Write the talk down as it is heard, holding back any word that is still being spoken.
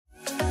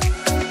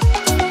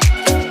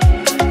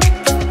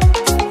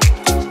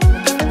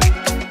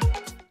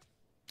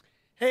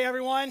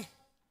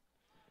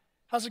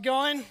How's it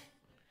going?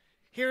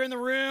 Here in the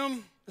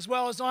room, as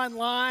well as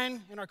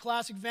online, in our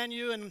classic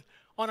venue and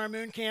on our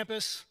Moon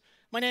campus.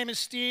 My name is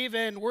Steve,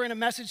 and we're in a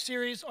message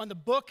series on the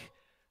book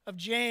of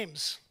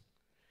James.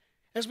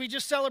 As we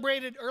just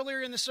celebrated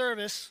earlier in the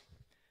service,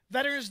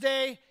 Veterans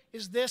Day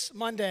is this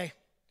Monday.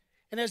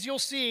 And as you'll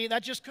see,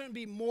 that just couldn't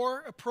be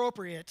more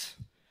appropriate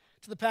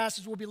to the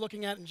passage we'll be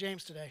looking at in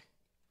James today.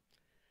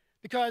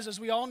 Because, as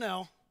we all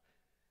know,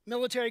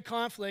 military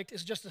conflict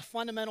is just a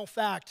fundamental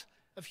fact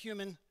of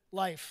human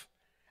life.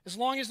 As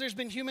long as there's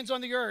been humans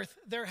on the earth,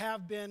 there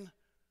have been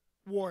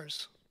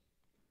wars.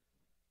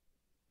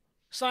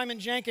 Simon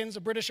Jenkins,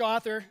 a British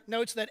author,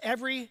 notes that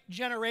every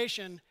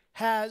generation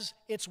has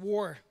its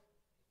war.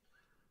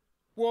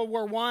 World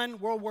War I,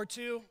 World War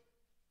II,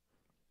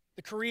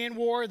 the Korean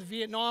War, the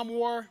Vietnam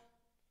War,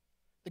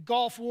 the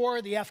Gulf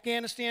War, the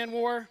Afghanistan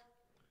War,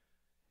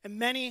 and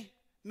many,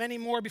 many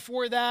more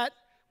before that,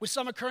 with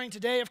some occurring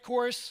today, of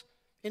course,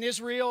 in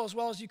Israel as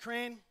well as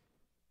Ukraine.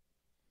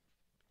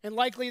 And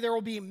likely there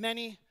will be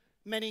many,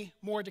 many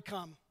more to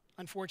come,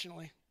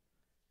 unfortunately.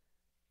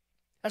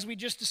 As we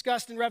just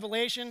discussed in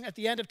Revelation, at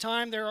the end of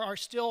time, there are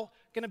still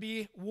going to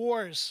be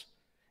wars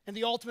and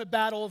the ultimate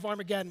battle of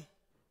Armageddon.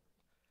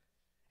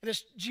 And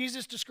as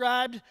Jesus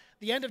described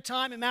the end of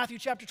time in Matthew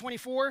chapter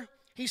 24,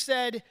 he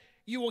said,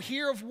 "You will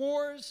hear of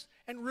wars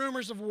and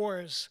rumors of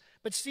wars,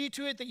 but see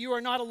to it that you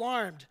are not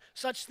alarmed.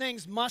 Such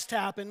things must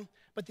happen,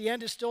 but the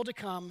end is still to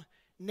come.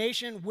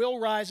 Nation will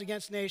rise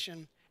against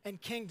nation,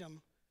 and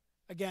kingdom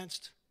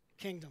against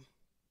kingdom."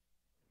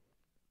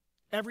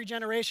 Every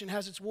generation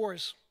has its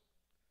wars.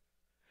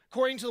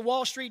 According to the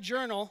Wall Street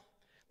Journal,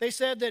 they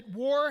said that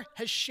war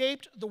has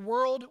shaped the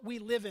world we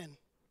live in.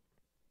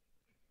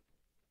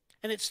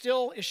 And it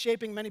still is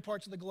shaping many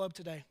parts of the globe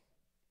today.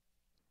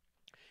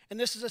 And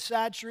this is a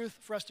sad truth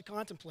for us to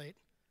contemplate,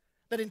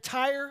 that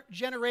entire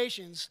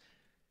generations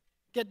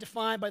get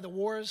defined by the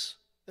wars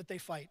that they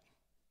fight.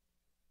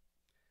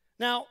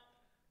 Now,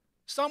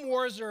 some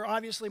wars are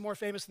obviously more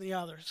famous than the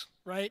others,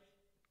 right?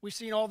 We've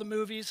seen all the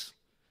movies.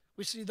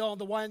 We see all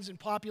the ones in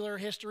popular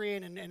history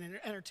and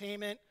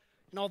entertainment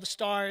and all the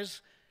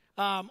stars,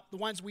 the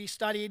ones we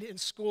studied in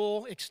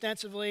school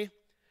extensively.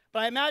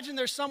 But I imagine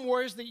there's some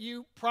wars that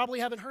you probably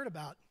haven't heard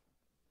about,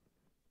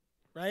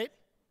 right?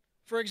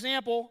 For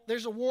example,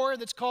 there's a war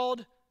that's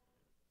called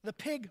the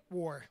Pig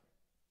War.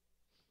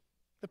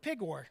 The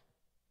Pig War,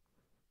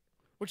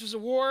 which was a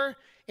war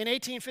in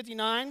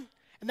 1859,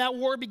 and that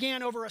war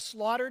began over a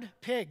slaughtered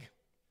pig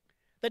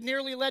that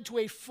nearly led to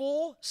a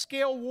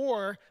full-scale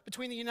war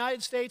between the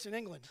United States and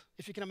England,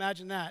 if you can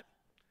imagine that.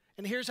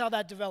 And here's how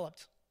that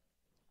developed.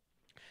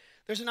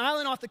 There's an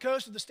island off the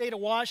coast of the state of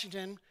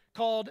Washington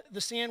called the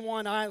San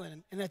Juan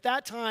Island, and at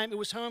that time, it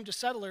was home to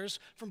settlers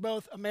from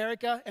both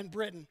America and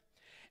Britain.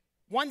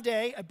 One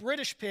day, a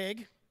British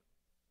pig,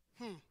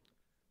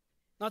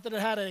 not that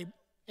it had an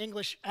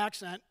English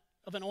accent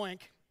of an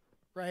oink,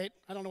 right?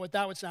 I don't know what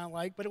that would sound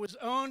like, but it was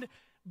owned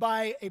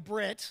by a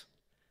Brit.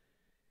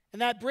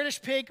 And that British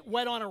pig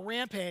went on a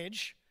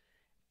rampage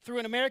through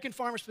an American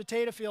farmer's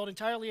potato field,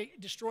 entirely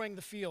destroying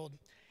the field.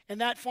 And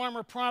that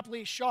farmer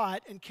promptly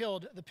shot and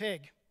killed the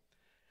pig.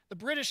 The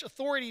British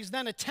authorities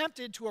then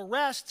attempted to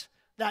arrest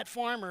that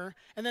farmer,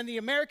 and then the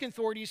American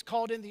authorities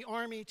called in the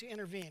army to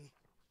intervene.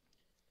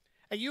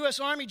 A U.S.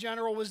 Army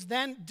general was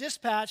then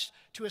dispatched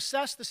to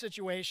assess the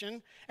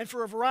situation, and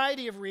for a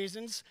variety of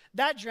reasons,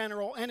 that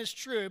general and his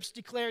troops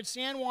declared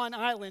San Juan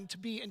Island to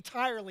be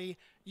entirely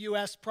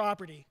U.S.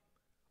 property.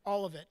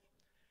 All of it.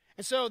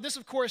 And so this,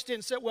 of course,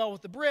 didn't sit well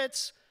with the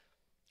Brits,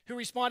 who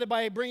responded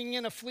by bringing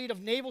in a fleet of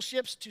naval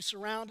ships to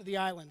surround the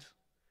island.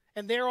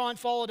 And thereon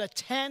followed a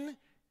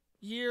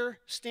 10-year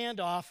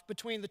standoff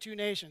between the two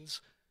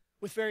nations,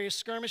 with various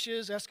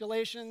skirmishes,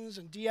 escalations,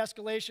 and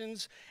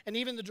de-escalations, and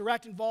even the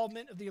direct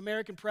involvement of the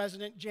American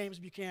president, James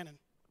Buchanan.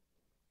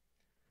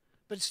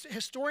 But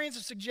historians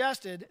have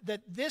suggested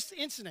that this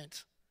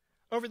incident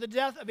over the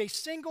death of a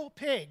single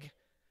pig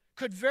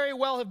could very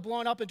well have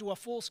blown up into a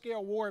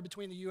full-scale war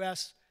between the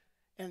U.S.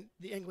 and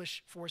the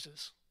English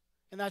forces.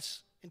 And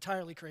that's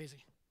entirely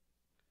crazy.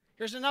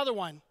 Here's another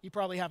one you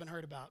probably haven't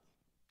heard about.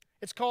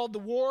 It's called the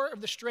War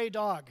of the Stray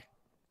Dog.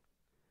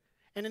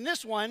 And in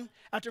this one,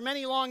 after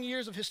many long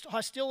years of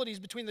hostilities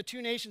between the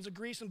two nations of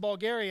Greece and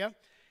Bulgaria,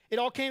 it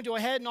all came to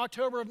a head in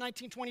October of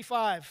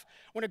 1925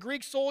 when a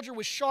Greek soldier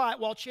was shot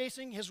while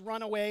chasing his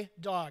runaway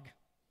dog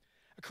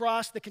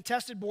across the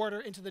contested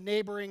border into the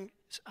neighboring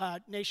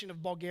nation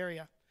of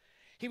Bulgaria.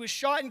 He was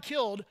shot and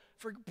killed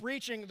for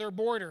breaching their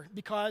border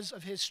because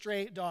of his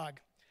stray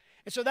dog.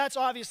 And so that's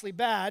obviously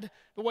bad,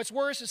 but what's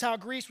worse is how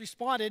Greece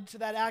responded to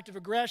that act of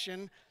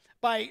aggression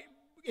by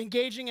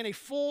engaging in a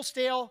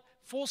full-scale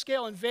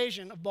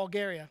invasion of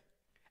Bulgaria.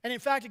 And in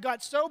fact, it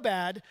got so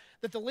bad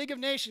that the League of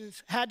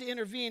Nations had to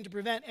intervene to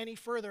prevent any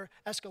further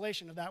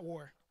escalation of that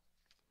war.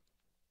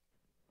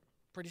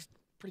 Pretty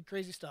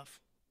crazy stuff.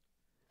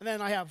 And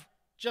then I have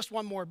just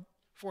one more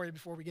for you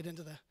before we get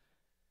into the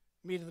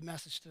meat of the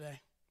message today.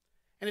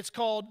 And it's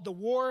called the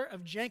War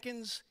of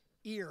Jenkins'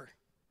 Ear.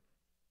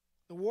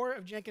 The War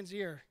of Jenkins'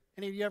 Ear.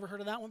 Any of you ever heard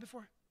of that one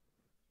before?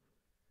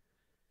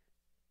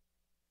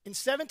 In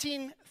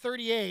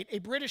 1738, a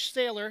British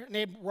sailor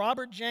named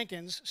Robert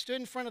Jenkins stood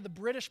in front of the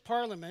British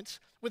Parliament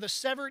with a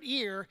severed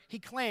ear he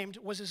claimed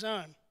was his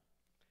own,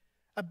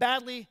 a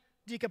badly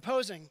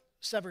decomposing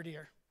severed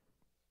ear,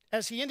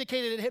 as he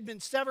indicated it had been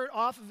severed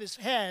off of his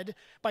head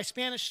by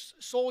Spanish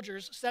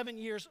soldiers 7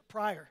 years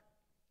prior.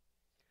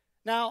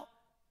 Now,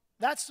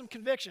 that's some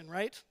conviction,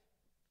 right?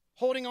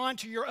 Holding on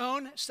to your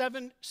own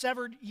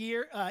severed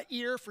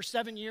ear for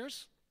 7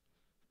 years.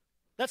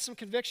 That's some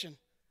conviction.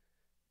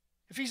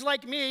 If he's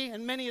like me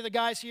and many of the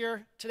guys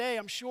here today,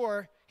 I'm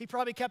sure he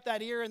probably kept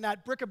that ear in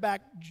that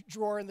bric-a-brac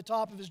drawer in the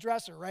top of his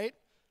dresser, right?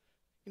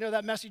 You know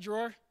that messy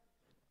drawer?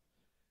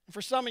 And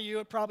for some of you,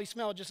 it probably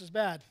smelled just as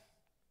bad.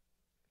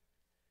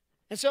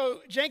 And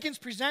so Jenkins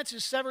presents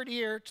his severed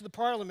ear to the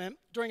Parliament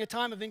during a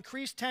time of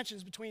increased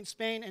tensions between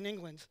Spain and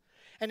England.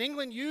 And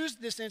England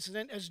used this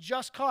incident as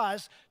just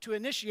cause to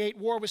initiate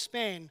war with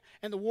Spain,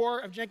 and the War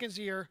of Jenkins'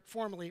 Ear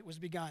formally was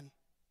begun.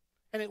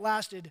 And it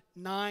lasted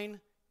 9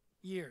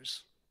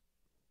 years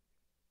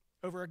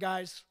over a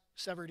guy's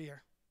severed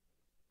ear.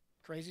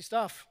 Crazy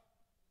stuff.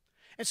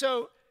 And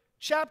so,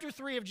 chapter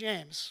 3 of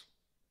James,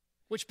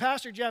 which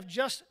Pastor Jeff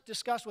just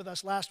discussed with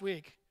us last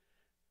week,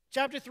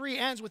 chapter 3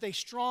 ends with a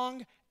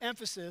strong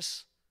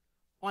emphasis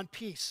on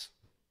peace.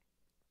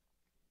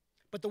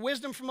 But the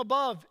wisdom from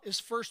above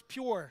is first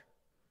pure,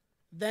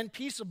 then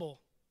peaceable,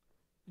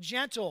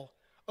 gentle,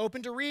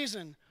 open to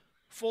reason,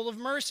 full of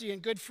mercy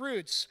and good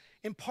fruits,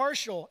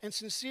 impartial and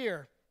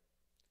sincere.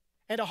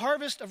 And a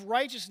harvest of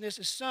righteousness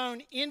is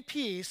sown in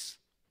peace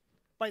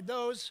by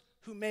those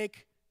who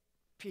make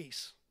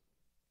peace.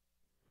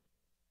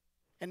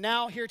 And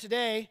now, here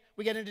today,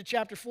 we get into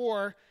chapter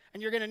 4,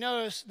 and you're going to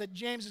notice that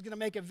James is going to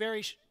make a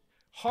very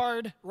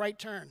hard right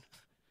turn.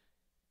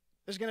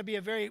 There's going to be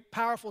a very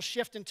powerful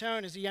shift in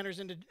tone as he enters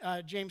into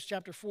James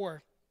chapter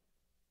 4.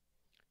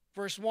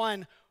 Verse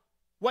 1,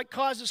 what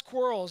causes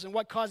quarrels and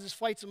what causes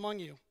fights among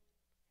you?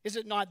 Is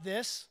it not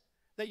this,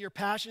 that your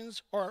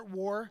passions are at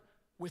war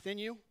within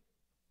you?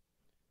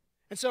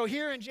 And so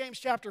here in James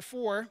chapter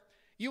 4,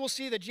 you will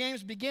see that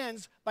James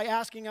begins by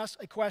asking us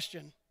a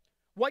question.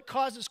 What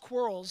causes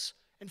quarrels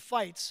and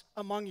fights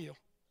among you?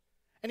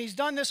 And he's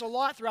done this a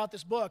lot throughout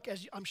this book,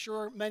 as I'm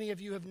sure many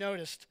of you have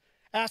noticed,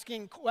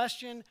 asking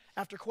question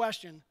after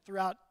question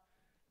throughout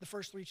the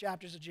first 3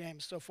 chapters of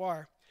James so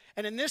far.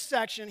 And in this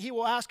section, he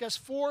will ask us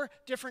 4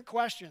 different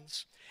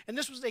questions. And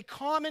this was a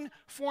common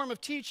form of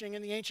teaching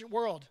in the ancient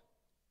world.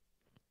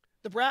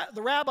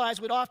 The rabbis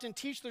would often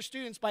teach their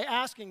students by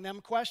asking them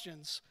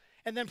questions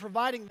and then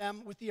providing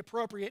them with the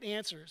appropriate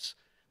answers.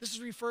 This is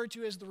referred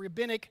to as the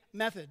rabbinic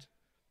method.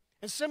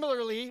 And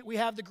similarly, we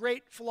have the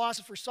great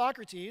philosopher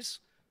Socrates,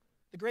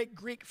 the great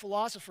Greek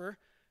philosopher,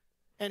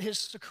 and his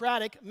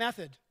Socratic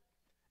method,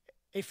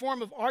 a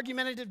form of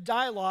argumentative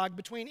dialogue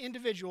between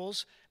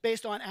individuals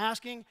based on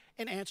asking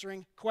and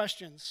answering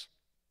questions.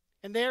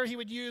 And there he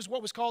would use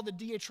what was called the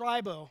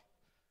diatribo,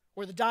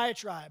 or the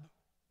diatribe,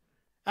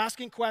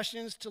 asking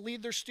questions to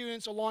lead their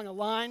students along a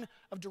line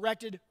of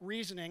directed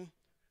reasoning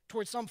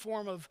towards some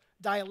form of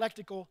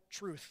dialectical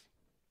truth.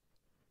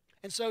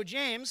 And so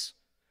James,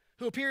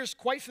 who appears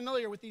quite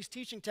familiar with these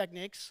teaching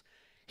techniques,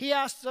 he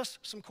asks us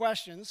some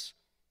questions,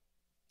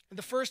 and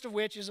the first of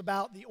which is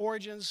about the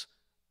origins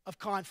of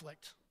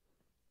conflict.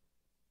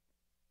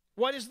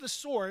 What is the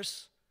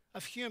source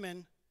of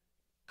human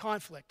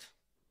conflict?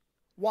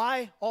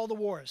 Why all the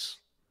wars?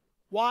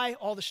 Why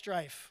all the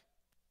strife?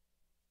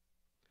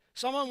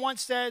 Someone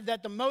once said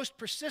that the most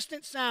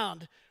persistent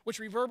sound which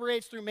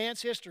reverberates through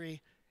man's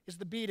history is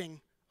the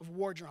beating of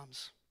war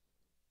drums.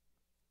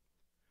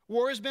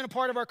 War has been a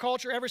part of our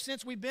culture ever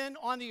since we've been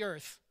on the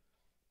earth.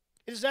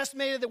 It is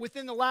estimated that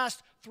within the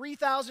last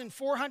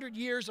 3,400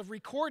 years of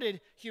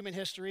recorded human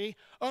history,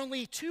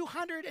 only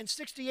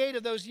 268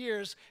 of those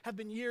years have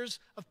been years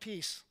of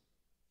peace.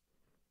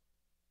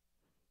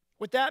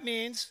 What that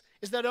means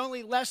is that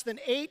only less than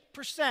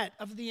 8%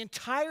 of the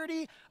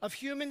entirety of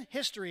human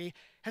history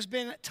has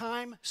been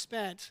time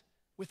spent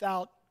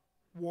without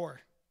war.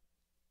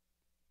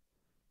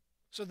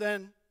 So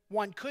then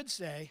one could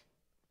say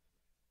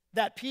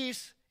that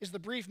peace is the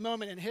brief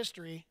moment in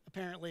history,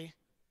 apparently,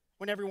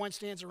 when everyone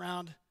stands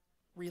around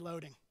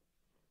reloading.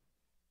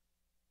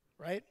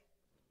 Right?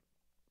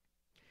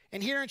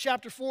 And here in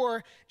chapter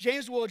 4,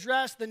 James will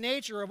address the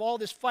nature of all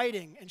this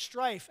fighting and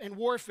strife and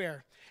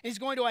warfare. And he's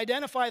going to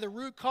identify the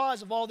root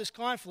cause of all this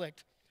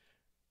conflict.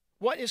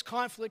 What is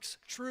conflict's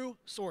true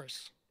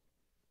source?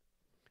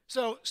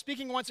 So,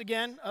 speaking once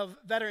again of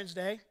Veterans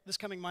Day, this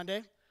coming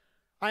Monday,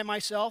 I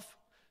myself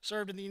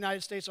served in the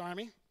United States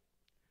Army.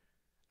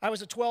 I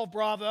was a 12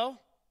 Bravo,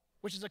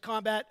 which is a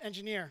combat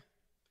engineer.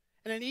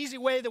 And an easy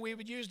way that we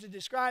would use to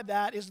describe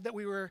that is that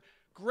we were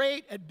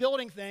great at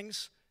building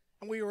things,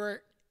 and we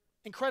were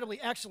incredibly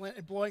excellent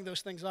at blowing those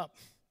things up.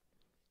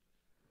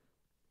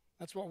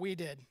 That's what we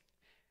did.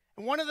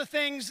 And one of the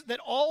things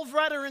that all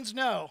veterans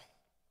know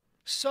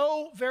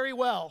so very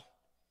well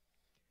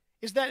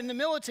is that in the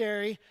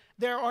military,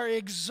 there are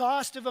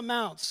exhaustive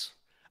amounts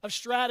of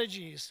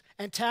strategies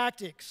and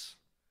tactics,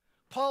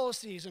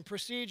 policies and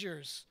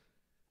procedures,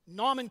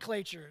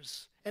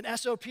 nomenclatures, and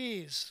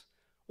SOPs,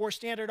 or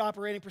standard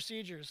operating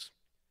procedures.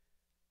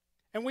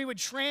 And we would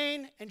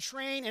train and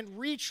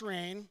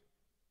retrain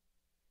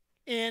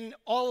in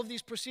all of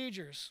these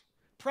procedures,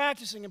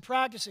 practicing and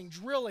practicing,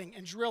 drilling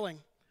and drilling.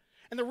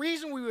 And the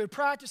reason we would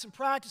practice and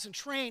practice and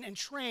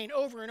train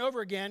over and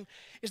over again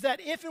is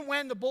that if and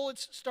when the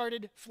bullets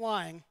started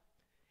flying,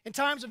 in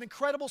times of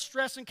incredible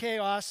stress and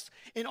chaos,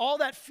 in all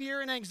that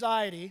fear and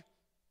anxiety,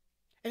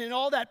 and in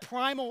all that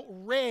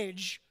primal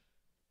rage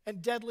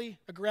and deadly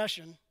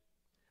aggression,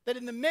 that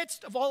in the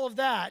midst of all of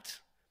that,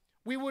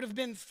 we would have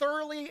been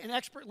thoroughly and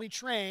expertly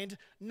trained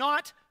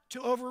not to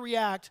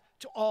overreact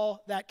to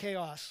all that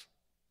chaos,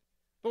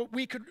 but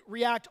we could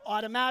react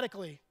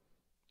automatically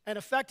and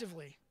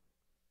effectively,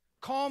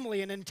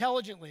 calmly and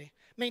intelligently,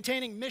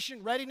 maintaining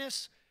mission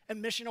readiness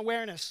and mission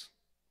awareness,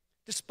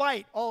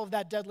 despite all of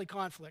that deadly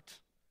conflict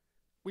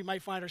we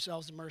might find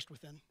ourselves immersed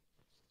within.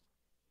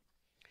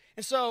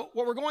 And so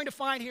what we're going to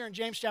find here in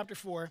James chapter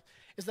 4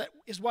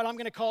 is what I'm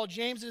going to call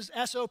James's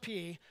SOP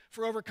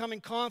for overcoming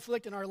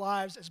conflict in our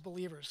lives as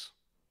believers.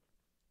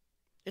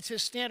 It's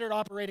his standard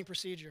operating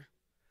procedure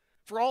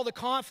for all the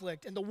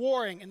conflict and the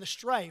warring and the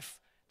strife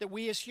that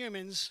we as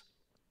humans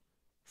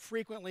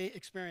frequently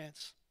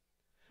experience.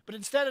 But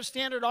instead of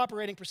standard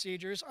operating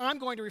procedures, I'm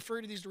going to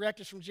refer to these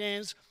directives from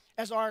James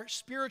as our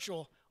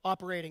spiritual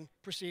operating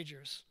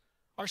procedures,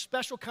 our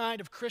special kind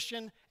of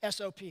Christian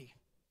SOP.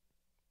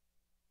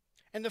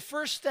 And the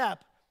first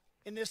step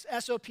in this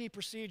SOP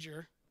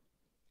procedure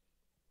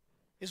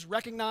is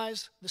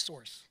recognize the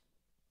source.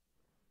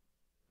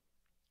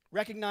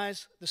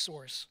 Recognize the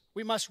source.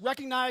 We must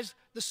recognize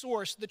the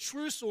source, the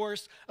true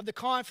source of the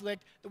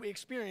conflict that we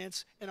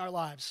experience in our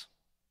lives.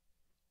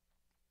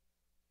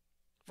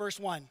 Verse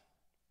 1.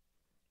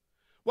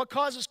 What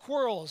causes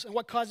quarrels and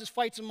what causes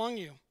fights among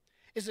you?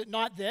 Is it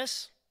not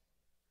this,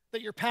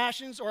 that your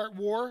passions are at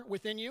war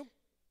within you?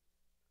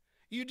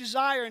 You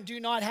desire and do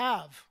not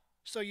have,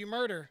 so you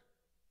murder.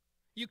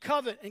 You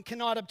covet and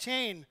cannot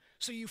obtain,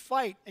 so you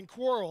fight and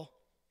quarrel.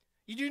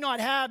 You do not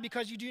have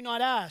because you do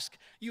not ask.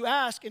 You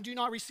ask and do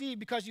not receive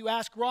because you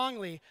ask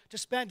wrongly to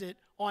spend it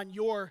on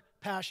your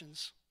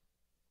passions.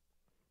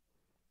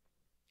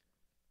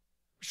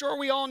 Sure,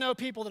 we all know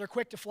people that are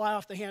quick to fly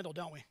off the handle,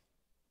 don't we?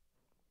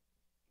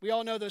 We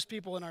all know those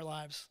people in our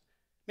lives.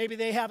 Maybe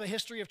they have a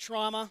history of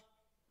trauma,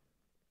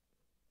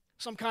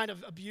 some kind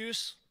of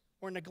abuse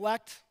or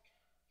neglect,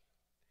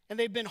 and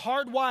they've been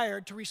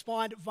hardwired to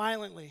respond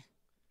violently,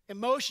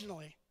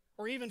 emotionally,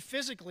 or even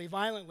physically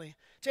violently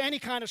to any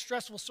kind of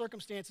stressful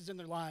circumstances in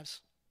their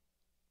lives.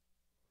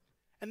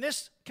 And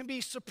this can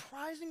be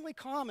surprisingly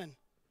common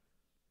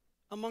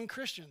among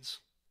Christians,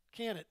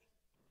 can't it?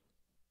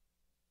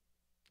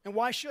 And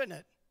why shouldn't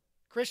it?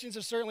 Christians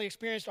have certainly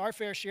experienced our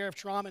fair share of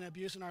trauma and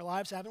abuse in our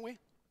lives, haven't we?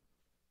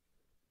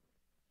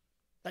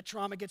 That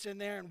trauma gets in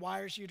there and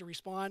wires you to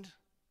respond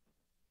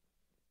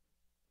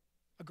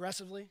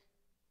aggressively,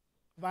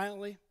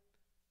 violently.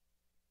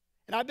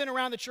 And I've been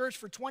around the church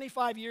for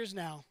 25 years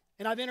now,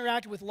 and I've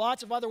interacted with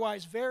lots of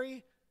otherwise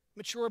very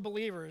mature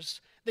believers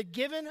that,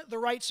 given the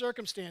right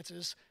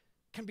circumstances,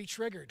 can be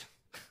triggered.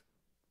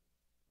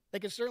 They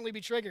can certainly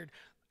be triggered.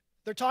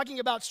 They're talking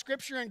about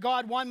Scripture and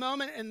God one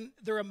moment, and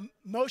they're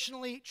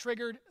emotionally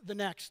triggered the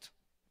next.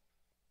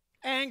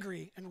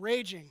 Angry and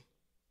raging,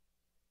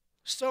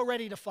 so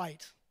ready to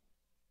fight.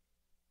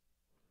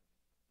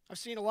 I've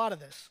seen a lot of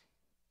this.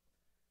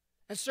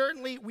 And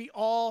certainly we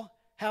all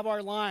have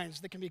our lines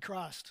that can be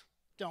crossed,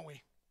 don't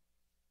we?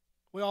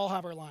 We all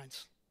have our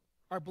lines,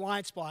 our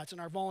blind spots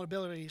and our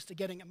vulnerabilities to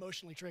getting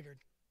emotionally triggered.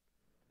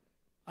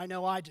 I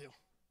know I do.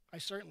 I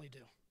certainly do.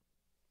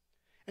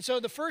 And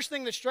so the first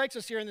thing that strikes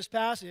us here in this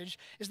passage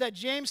is that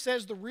James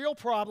says the real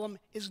problem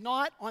is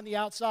not on the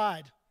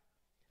outside,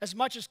 as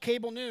much as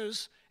cable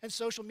news and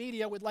social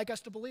media would like us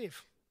to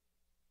believe.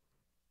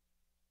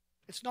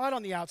 It's not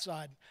on the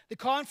outside. The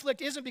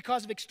conflict isn't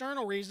because of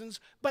external reasons,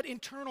 but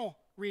internal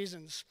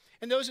reasons.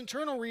 And those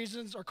internal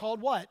reasons are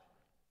called what?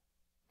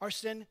 Our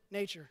sin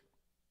nature.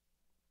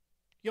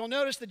 You'll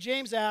notice that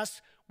James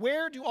asks,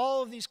 where do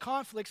all of these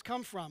conflicts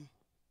come from?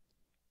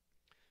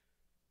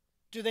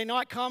 Do they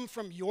not come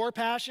from your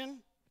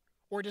passion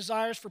or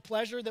desires for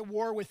pleasure that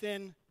war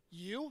within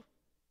you?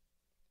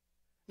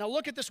 Now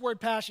look at this word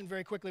passion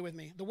very quickly with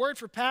me. The word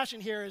for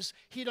passion here is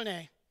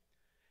hedone.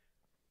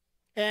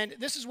 And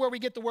this is where we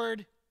get the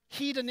word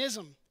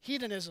hedonism.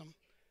 Hedonism.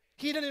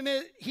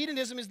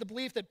 Hedonism is the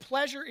belief that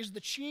pleasure is the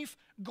chief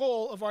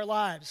goal of our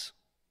lives.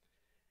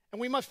 And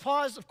we must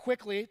pause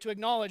quickly to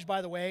acknowledge,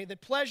 by the way,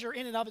 that pleasure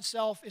in and of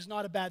itself is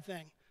not a bad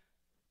thing.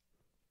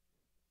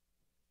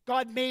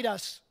 God made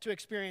us to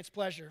experience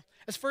pleasure.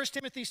 As 1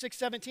 Timothy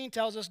 6:17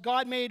 tells us,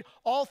 God made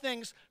all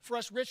things for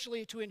us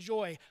richly to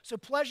enjoy. So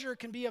pleasure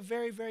can be a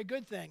very, very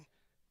good thing.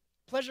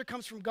 Pleasure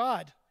comes from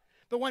God.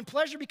 But when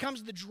pleasure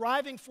becomes the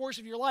driving force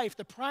of your life,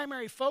 the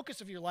primary focus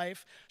of your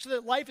life, so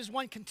that life is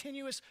one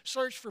continuous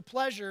search for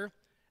pleasure,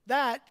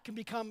 that can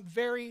become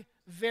very,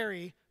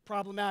 very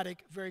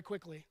problematic very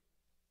quickly.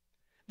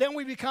 then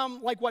we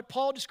become like what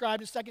Paul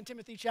described in 2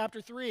 Timothy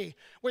chapter 3,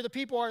 where the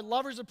people are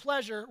lovers of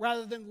pleasure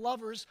rather than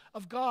lovers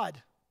of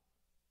God.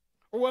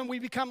 Or when we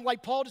become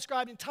like Paul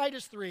described in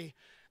Titus 3,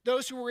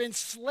 those who were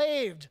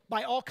enslaved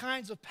by all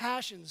kinds of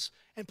passions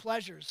and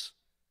pleasures.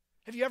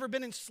 Have you ever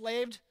been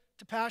enslaved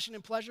to passion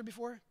and pleasure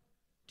before?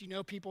 Do you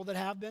know people that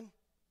have been?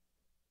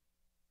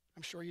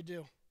 I'm sure you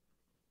do.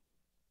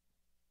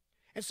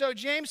 And so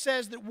James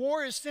says that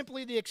war is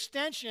simply the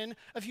extension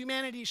of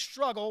humanity's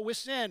struggle with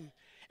sin.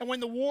 And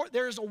when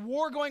there is a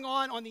war going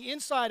on the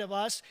inside of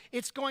us,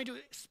 it's going to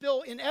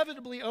spill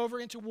inevitably over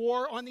into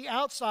war on the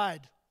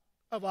outside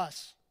of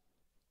us.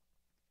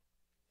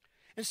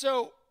 And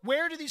so,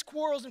 where do these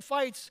quarrels and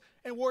fights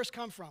and wars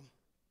come from?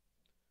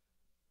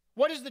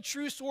 What is the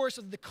true source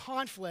of the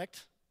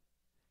conflict,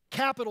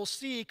 capital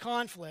C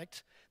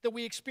conflict, that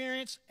we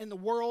experience in the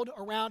world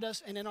around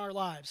us and in our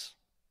lives?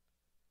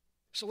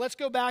 So let's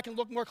go back and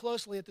look more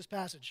closely at this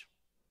passage.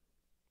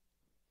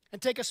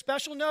 And take a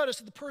special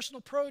notice of the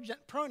personal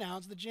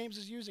pronouns that James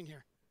is using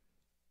here.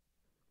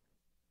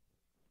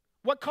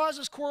 What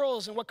causes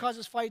quarrels and what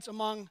causes fights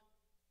among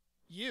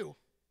you?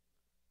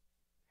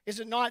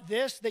 Is it not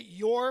this, that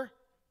your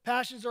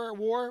passions are at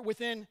war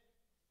within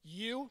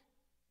you?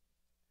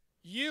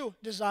 You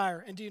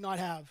desire and do not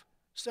have,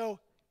 so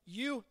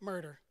you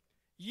murder.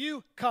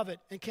 You covet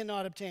and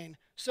cannot obtain,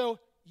 so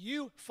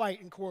you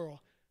fight and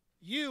quarrel.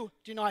 You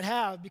do not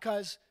have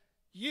because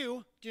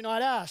you do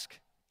not ask.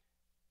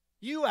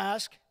 You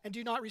ask and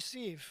do not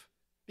receive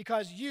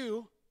because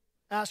you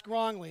ask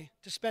wrongly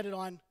to spend it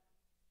on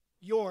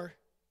your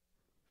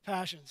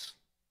passions.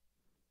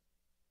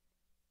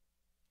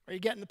 Are you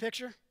getting the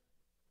picture?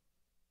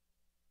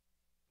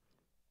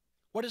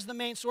 What is the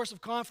main source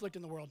of conflict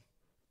in the world?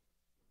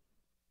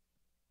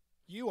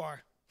 You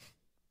are.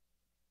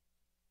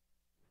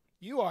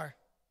 You are.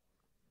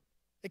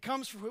 It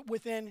comes from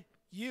within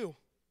you.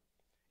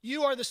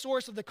 You are the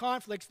source of the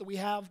conflicts that we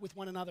have with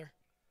one another.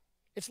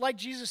 It's like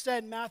Jesus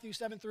said in Matthew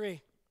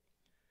 7:3.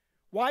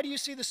 Why do you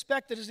see the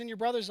speck that is in your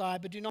brother's eye,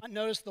 but do not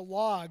notice the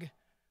log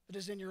that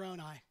is in your own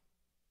eye?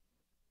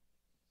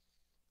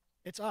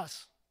 It's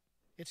us.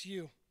 It's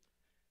you.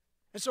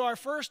 And so our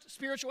first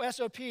spiritual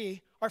SOP,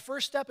 our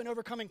first step in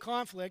overcoming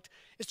conflict,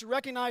 is to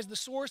recognize the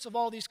source of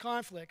all these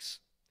conflicts.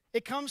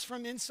 It comes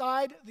from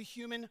inside the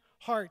human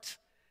heart.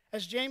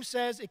 As James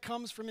says, it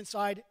comes from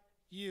inside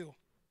you.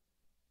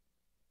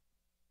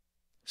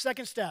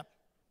 Second step,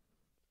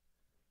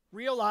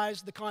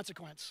 realize the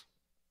consequence.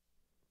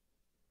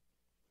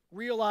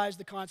 Realize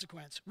the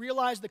consequence.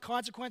 Realize the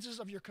consequences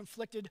of your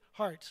conflicted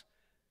heart.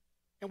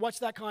 And what's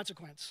that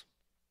consequence?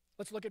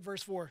 Let's look at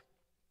verse 4.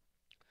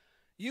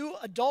 You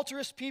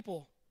adulterous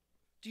people,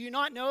 do you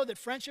not know that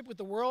friendship with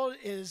the world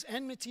is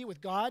enmity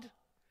with God?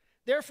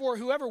 Therefore,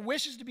 whoever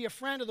wishes to be a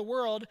friend of the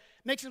world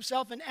makes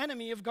himself an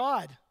enemy of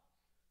God.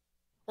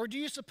 Or do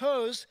you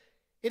suppose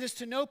it is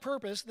to no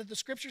purpose that the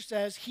Scripture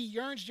says he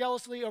yearns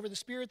jealously over the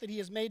Spirit that he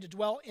has made to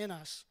dwell in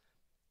us?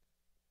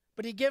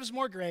 But he gives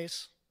more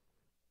grace.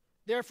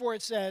 Therefore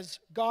it says,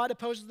 God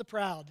opposes the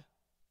proud,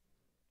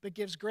 but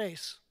gives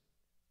grace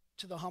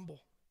to the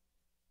humble.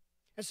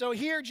 And so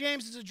here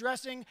James is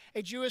addressing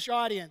a Jewish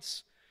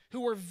audience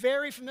who were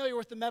very familiar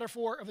with the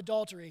metaphor of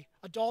adultery,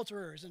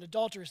 adulterers and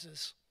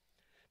adulteresses.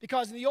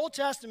 Because in the Old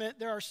Testament,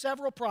 there are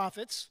several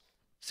prophets,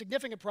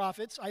 significant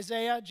prophets,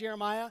 Isaiah,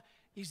 Jeremiah,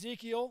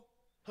 Ezekiel,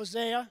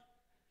 Hosea,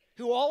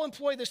 who all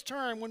employ this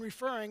term when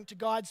referring to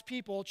God's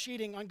people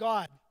cheating on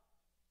God.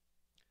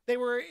 They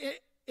were,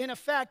 in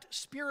effect,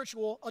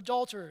 spiritual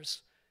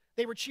adulterers.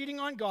 They were cheating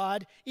on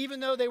God, even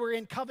though they were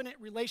in covenant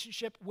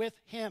relationship with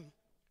Him.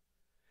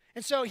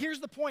 And so here's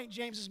the point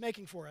James is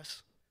making for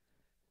us.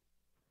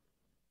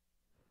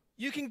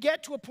 You can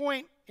get to a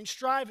point in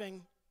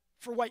striving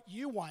for what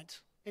you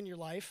want in your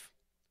life,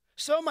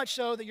 so much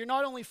so that you're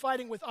not only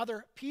fighting with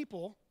other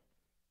people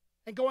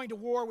and going to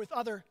war with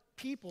other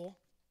people,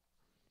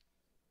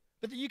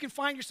 but that you can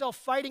find yourself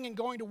fighting and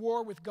going to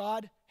war with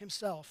God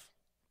Himself,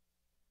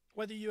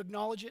 whether you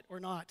acknowledge it or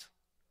not.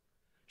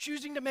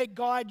 Choosing to make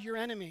God your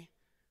enemy,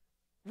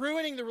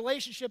 ruining the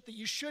relationship that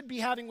you should be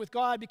having with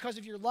God because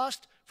of your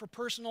lust for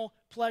personal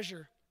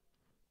pleasure.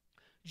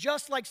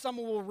 Just like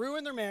someone will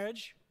ruin their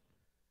marriage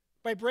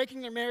by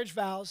breaking their marriage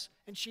vows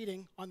and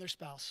cheating on their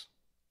spouse.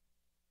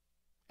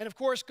 And of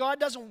course, God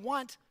doesn't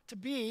want to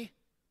be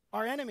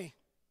our enemy.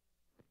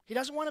 He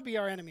doesn't want to be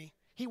our enemy.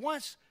 He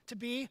wants to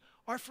be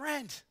our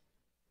friend.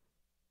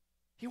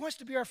 He wants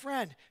to be our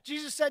friend.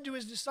 Jesus said to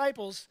His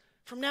disciples,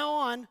 from now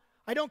on,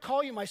 I don't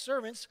call you my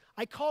servants,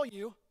 I call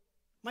you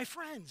my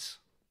friends.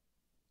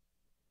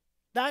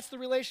 That's the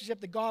relationship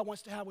that God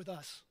wants to have with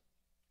us.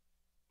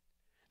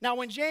 Now,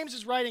 when James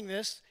is writing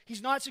this,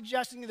 he's not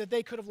suggesting that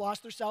they could have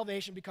lost their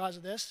salvation because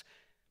of this,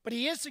 but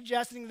he is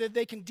suggesting that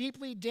they can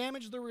deeply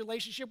damage their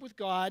relationship with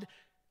God,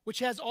 which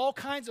has all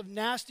kinds of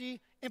nasty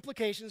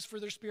implications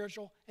for their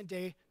spiritual and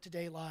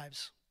day-to-day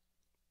lives.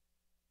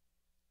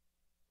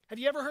 Have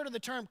you ever heard of the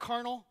term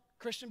carnal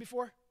Christian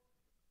before?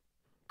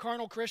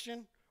 Carnal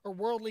Christian or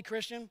worldly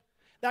Christian?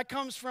 That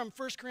comes from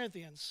 1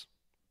 Corinthians.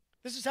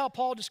 This is how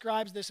Paul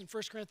describes this in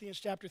 1 Corinthians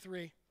chapter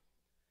 3.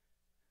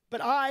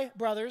 But I,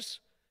 brothers,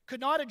 could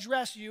not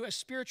address you as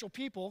spiritual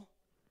people,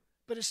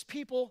 but as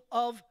people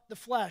of the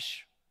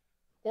flesh,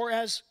 or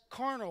as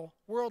carnal,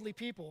 worldly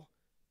people,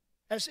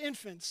 as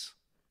infants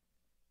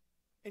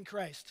in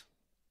Christ.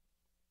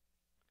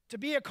 To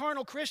be a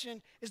carnal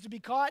Christian is to be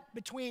caught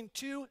between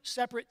two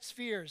separate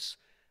spheres,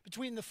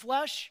 between the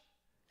flesh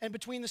and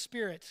between the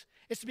spirit.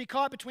 It's to be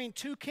caught between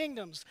two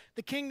kingdoms,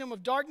 the kingdom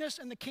of darkness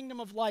and the kingdom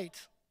of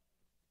light,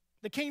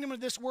 the kingdom of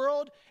this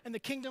world and the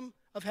kingdom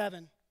of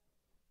heaven.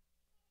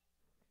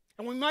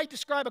 And we might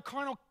describe a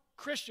carnal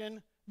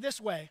Christian this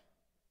way.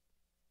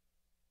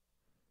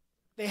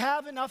 They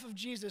have enough of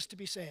Jesus to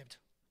be saved,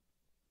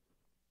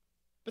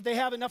 but they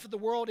have enough of the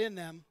world in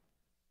them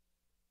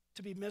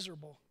to be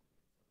miserable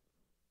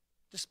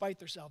despite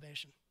their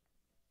salvation.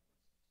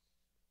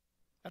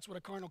 That's what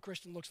a carnal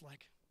Christian looks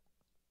like.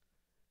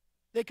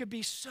 They could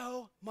be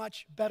so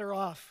much better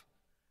off,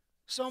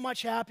 so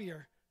much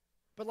happier,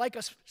 but like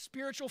a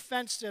spiritual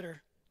fence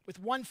sitter with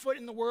one foot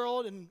in the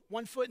world and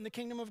one foot in the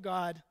kingdom of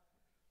God,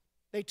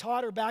 they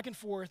totter back and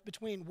forth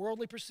between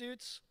worldly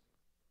pursuits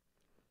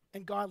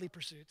and godly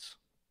pursuits.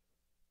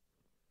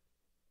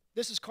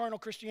 This is carnal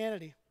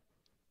Christianity.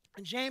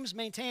 And James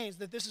maintains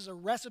that this is a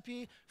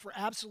recipe for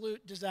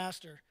absolute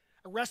disaster,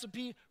 a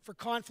recipe for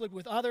conflict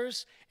with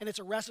others, and it's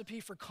a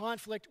recipe for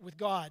conflict with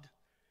God.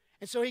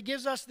 And so he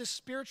gives us this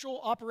spiritual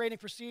operating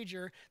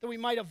procedure that we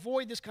might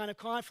avoid this kind of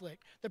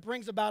conflict, that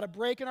brings about a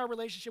break in our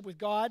relationship with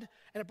God,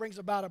 and it brings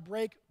about a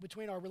break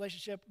between our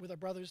relationship with our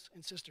brothers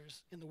and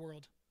sisters in the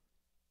world.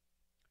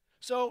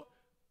 So,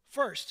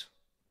 first,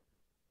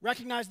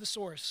 recognize the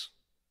source.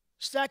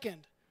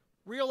 Second,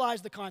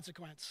 realize the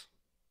consequence.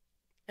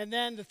 And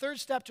then the third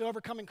step to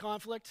overcoming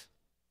conflict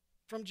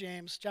from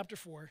James chapter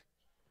 4,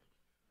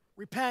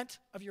 repent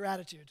of your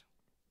attitude.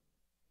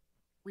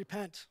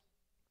 Repent.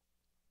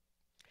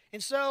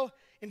 And so,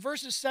 in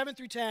verses 7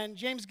 through 10,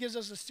 James gives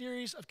us a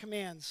series of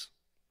commands,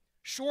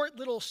 short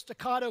little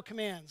staccato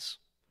commands.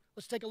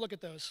 Let's take a look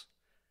at those.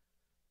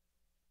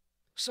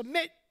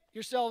 Submit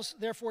yourselves,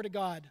 therefore, to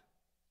God.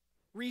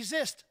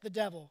 Resist the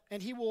devil,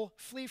 and he will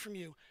flee from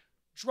you.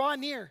 Draw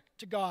near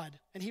to God,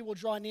 and he will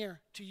draw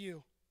near to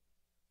you.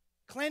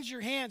 Cleanse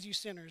your hands, you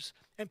sinners,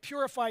 and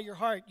purify your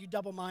heart, you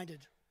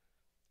double-minded.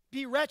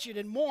 Be wretched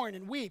and mourn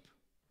and weep.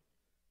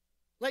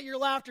 Let your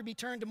laughter be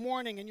turned to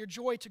mourning and your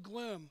joy to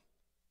gloom.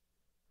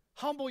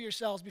 Humble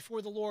yourselves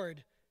before the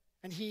Lord,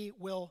 and he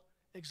will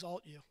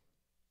exalt you.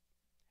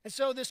 And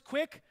so this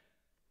quick,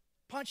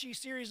 punchy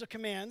series of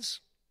commands,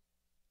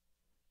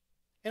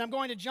 and I'm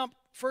going to jump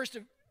first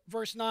to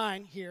verse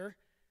 9 here.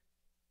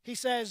 He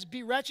says,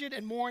 be wretched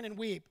and mourn and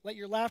weep. Let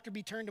your laughter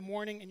be turned to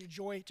mourning and your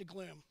joy to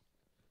gloom.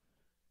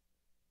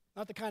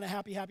 Not the kind of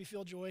happy,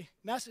 feel joy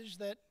message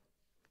that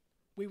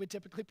we would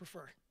typically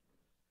prefer.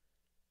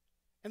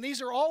 And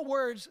these are all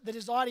words that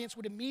his audience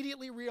would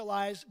immediately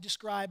realize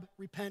describe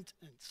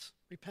repentance.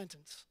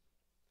 Repentance.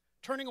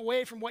 Turning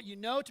away from what you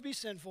know to be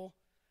sinful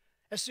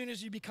as soon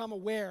as you become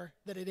aware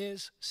that it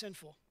is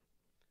sinful.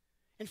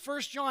 In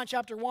 1 John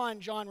chapter 1,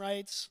 John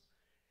writes,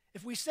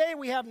 if we say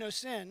we have no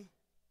sin,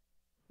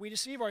 we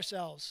deceive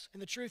ourselves,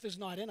 and the truth is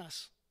not in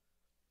us.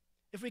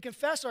 If we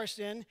confess our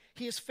sin,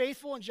 he is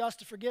faithful and just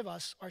to forgive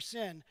us our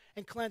sin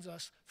and cleanse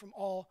us from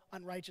all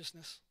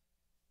unrighteousness.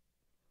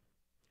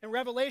 In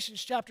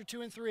Revelations chapter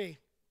 2 and 3,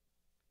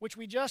 which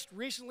we just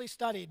recently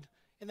studied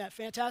in that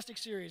fantastic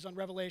series on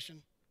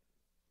Revelation,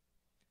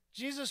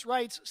 Jesus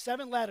writes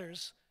 7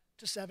 letters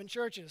to 7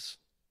 churches.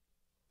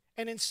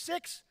 And in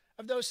 6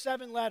 of those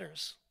 7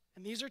 letters,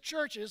 and these are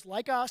churches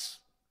like us,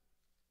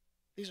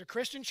 these are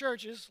Christian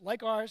churches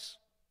like ours,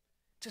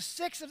 to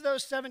 6 of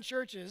those 7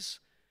 churches,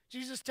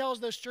 Jesus tells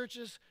those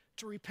churches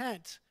to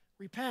repent,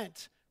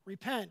 repent,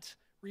 repent,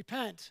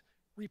 repent,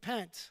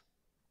 repent,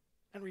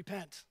 and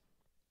repent.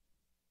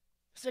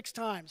 6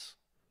 times.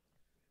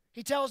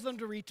 He tells them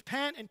to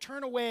repent and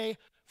turn away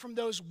from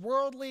those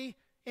worldly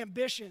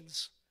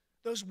ambitions,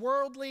 those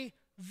worldly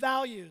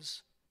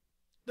values,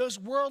 those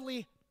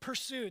worldly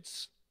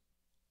pursuits.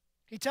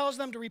 He tells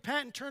them to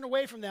repent and turn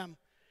away from them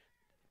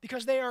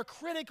because they are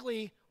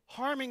critically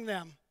harming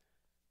them,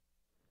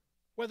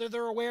 whether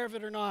they're aware of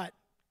it or not,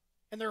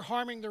 and they're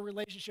harming their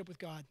relationship with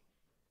God.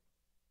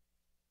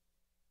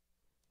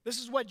 This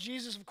is what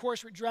Jesus, of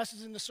course,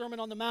 addresses in the Sermon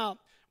on the Mount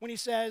when he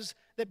says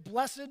that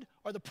blessed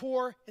are the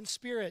poor in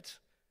spirit,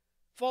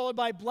 followed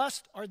by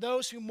blessed are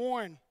those who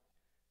mourn.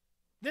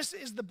 This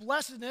is the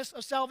blessedness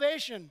of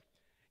salvation.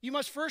 You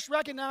must first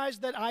recognize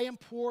that I am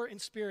poor in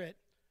spirit.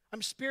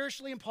 I'm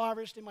spiritually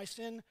impoverished in my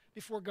sin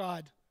before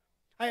God.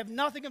 I have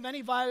nothing of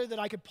any value that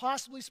I could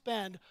possibly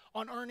spend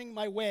on earning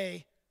my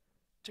way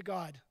to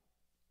God.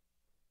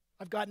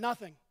 I've got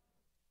nothing.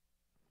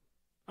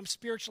 I'm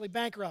spiritually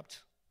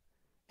bankrupt,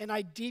 and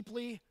I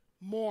deeply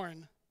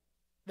mourn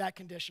that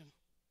condition.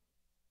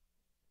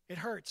 It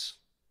hurts.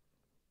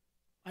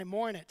 I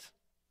mourn it.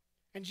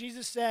 And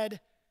Jesus said,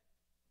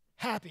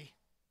 happy.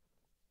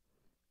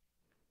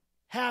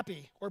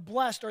 Happy or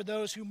blessed are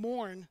those who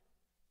mourn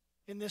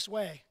in this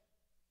way.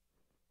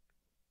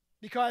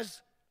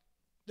 Because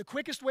the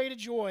quickest way to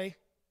joy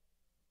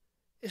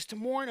is to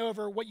mourn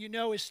over what you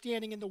know is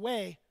standing in the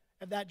way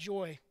of that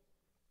joy.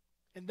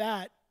 And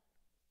that,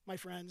 my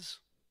friends,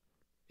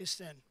 is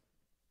sin.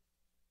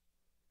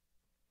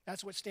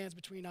 That's what stands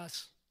between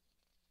us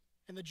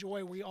and the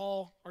joy we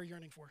all are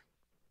yearning for.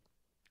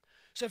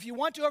 So if you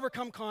want to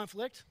overcome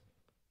conflict,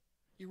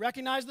 you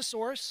recognize the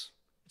source,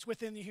 it's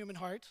within the human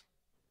heart.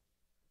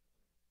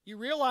 You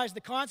realize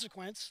the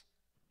consequence,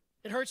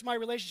 it hurts my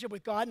relationship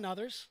with God and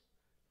others.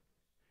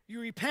 You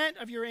repent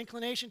of your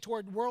inclination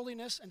toward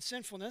worldliness and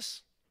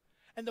sinfulness.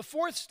 And the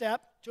fourth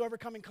step to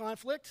overcoming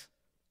conflict,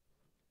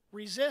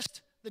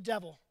 resist the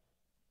devil.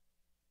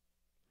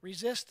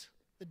 Resist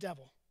the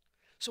devil.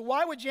 So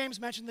why would James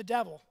mention the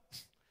devil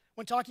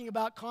when talking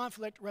about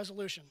conflict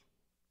resolution?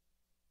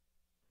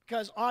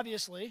 Because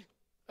obviously,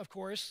 of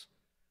course,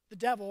 the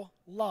devil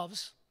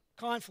loves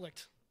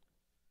conflict.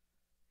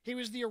 He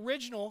was the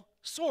original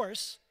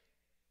source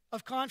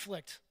of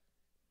conflict.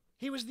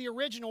 He was the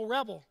original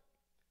rebel.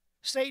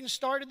 Satan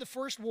started the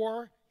first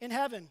war in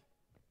heaven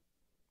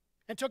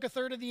and took a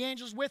third of the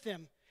angels with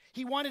him.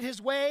 He wanted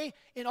his way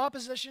in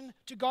opposition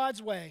to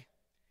God's way.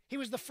 He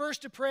was the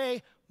first to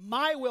pray,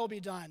 "My will be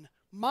done,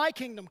 my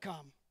kingdom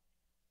come."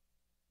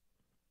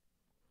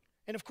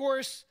 And of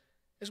course,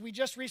 as we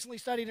just recently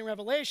studied in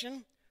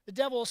Revelation, the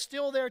devil is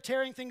still there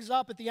tearing things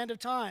up at the end of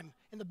time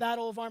in the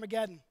battle of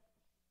Armageddon.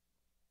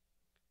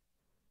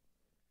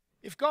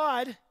 If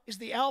God is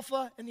the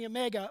Alpha and the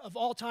Omega of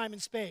all time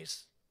and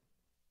space,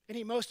 and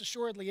he most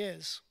assuredly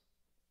is,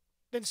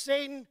 then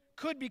Satan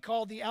could be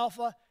called the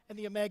Alpha and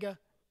the Omega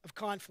of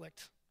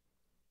conflict.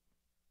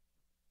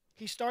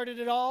 He started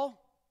it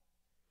all,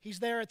 he's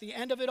there at the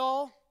end of it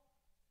all,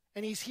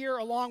 and he's here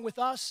along with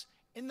us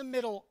in the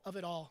middle of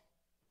it all,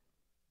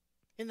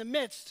 in the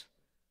midst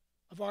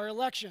of our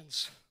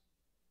elections,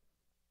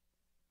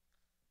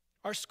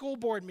 our school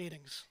board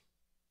meetings,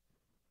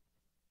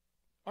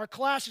 our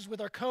clashes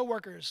with our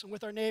coworkers and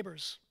with our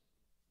neighbors,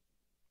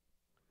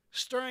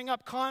 stirring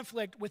up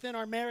conflict within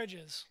our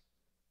marriages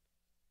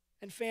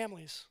and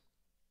families,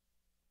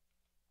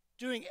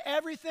 doing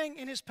everything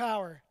in his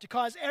power to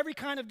cause every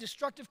kind of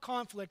destructive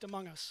conflict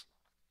among us.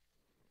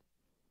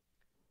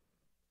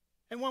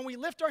 And when we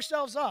lift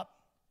ourselves up,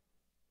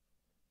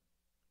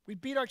 we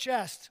beat our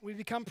chest, we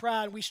become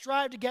proud, we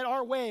strive to get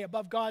our way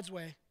above God's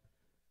way,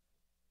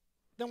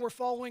 then we're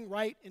following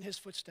right in his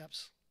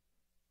footsteps.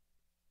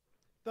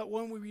 But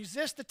when we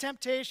resist the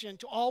temptation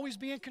to always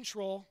be in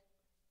control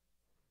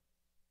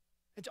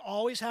and to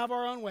always have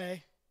our own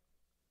way,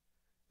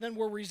 then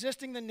we're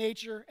resisting the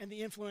nature and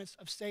the influence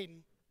of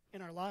Satan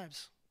in our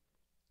lives.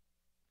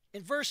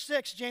 In verse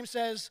 6, James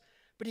says,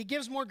 "But he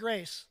gives more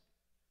grace.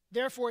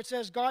 Therefore, it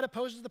says, God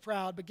opposes the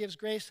proud, but gives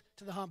grace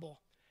to the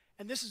humble."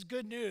 And this is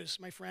good news,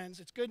 my friends.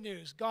 It's good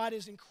news. God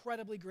is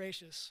incredibly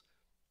gracious.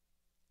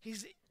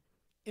 He's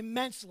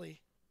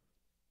immensely,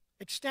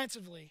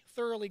 extensively,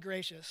 thoroughly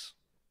gracious.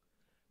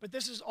 But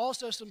this is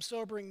also some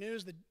sobering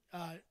news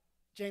that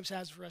James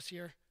has for us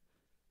here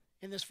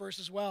in this verse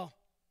as well.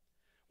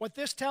 What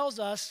this tells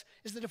us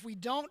is that if we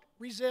don't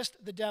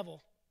resist the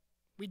devil,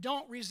 we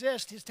don't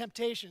resist his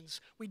temptations,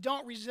 we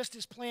don't resist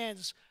his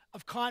plans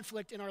of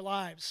conflict in our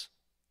lives,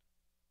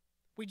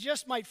 we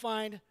just might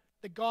find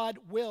that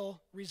God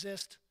will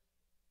resist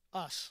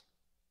us.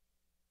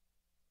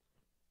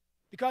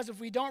 Because if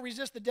we don't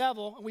resist the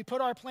devil and we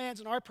put our plans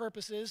and our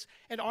purposes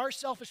and our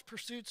selfish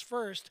pursuits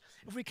first,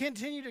 if we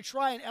continue to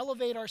try and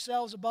elevate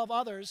ourselves above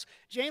others,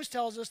 James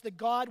tells us that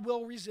God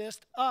will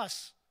resist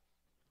us.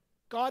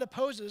 God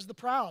opposes the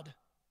proud.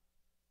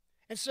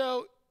 And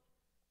so,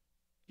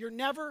 you're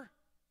never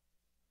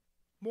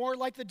more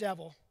like the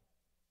devil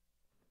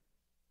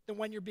than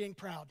when you're being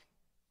proud.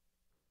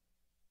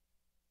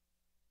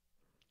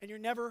 And you're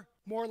never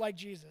more like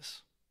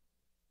Jesus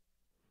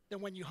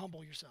than when you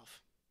humble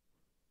yourself.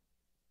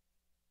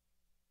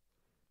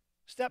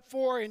 Step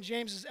 4 in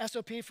James's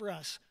SOP for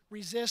us,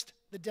 resist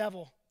the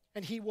devil,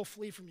 and he will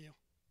flee from you.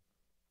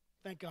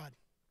 Thank God.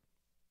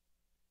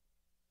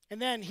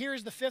 And then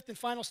here's the fifth and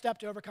final step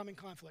to overcoming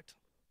conflict.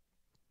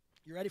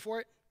 You ready for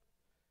it?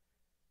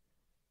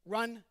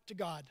 Run to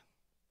God.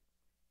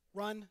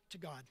 Run to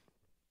God.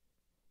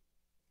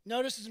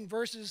 Notice in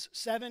verses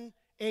 7,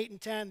 8, and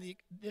 10,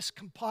 this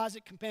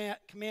composite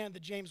command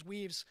that James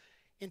weaves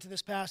into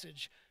this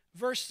passage.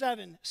 Verse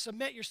 7,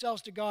 submit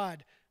yourselves to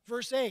God.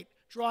 Verse 8,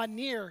 draw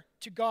near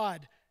to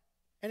God.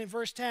 And in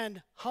verse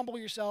 10, humble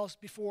yourselves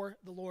before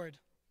the Lord.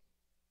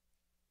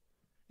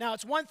 Now,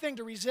 it's one thing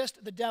to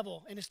resist the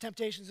devil and his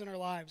temptations in our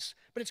lives,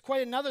 but it's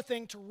quite another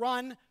thing to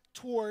run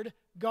toward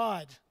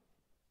God.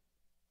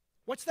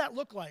 What's that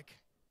look like?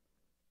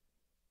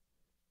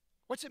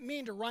 What's it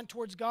mean to run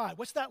towards God?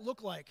 What's that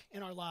look like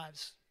in our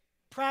lives?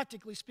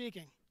 Practically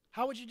speaking,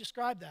 how would you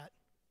describe that?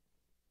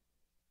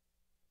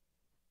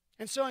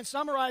 And so in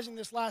summarizing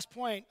this last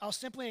point, I'll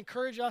simply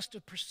encourage us to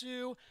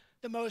pursue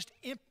the most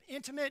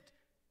intimate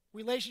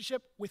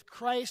relationship with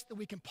Christ that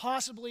we can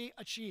possibly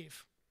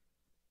achieve.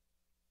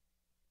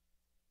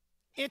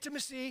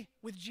 Intimacy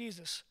with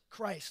Jesus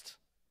Christ.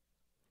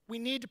 We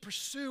need to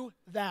pursue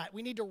that.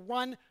 We need to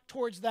run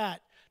towards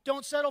that.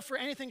 Don't settle for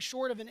anything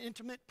short of an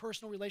intimate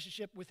personal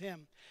relationship with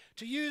him.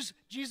 To use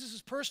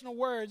Jesus' personal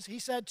words, he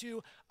said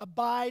to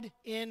abide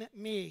in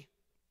me.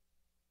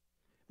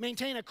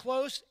 Maintain a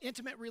close,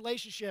 intimate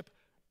relationship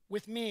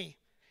with me.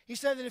 He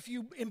said that if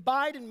you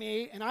abide in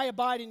me and I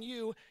abide in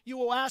you, you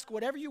will ask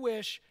whatever you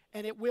wish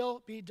and it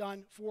will be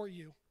done for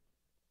you.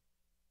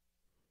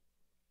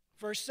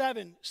 Verse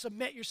 7,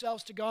 submit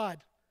yourselves to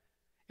God.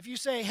 If you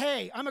say,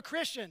 hey, I'm a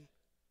Christian,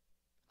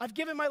 I've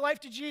given my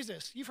life to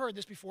Jesus. You've heard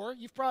this before.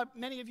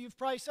 Many of you have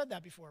probably said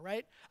that before,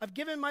 right? I've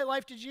given my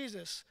life to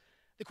Jesus.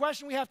 The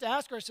question we have to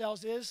ask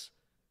ourselves is,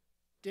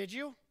 did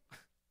you?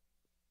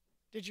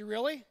 Did you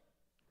really?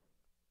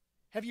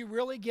 Have you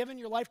really given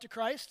your life to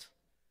Christ?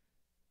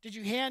 Did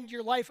you hand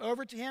your life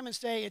over to him and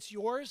say, it's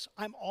yours,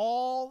 I'm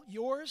all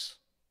yours?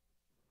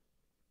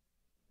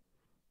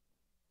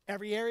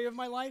 Every area of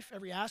my life,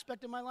 every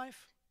aspect of my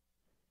life?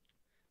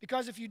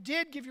 Because if you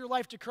did give your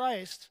life to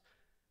Christ,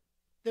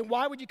 then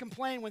why would you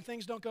complain when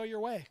things don't go your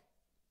way?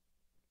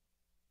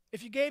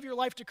 If you gave your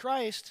life to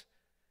Christ,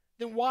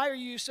 then why are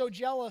you so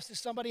jealous if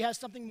somebody has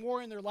something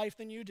more in their life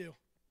than you do?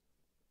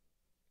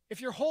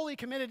 If you're wholly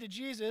committed to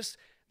Jesus,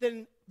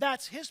 then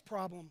that's his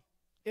problem,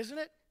 isn't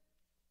it?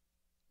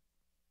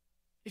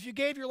 If you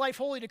gave your life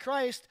wholly to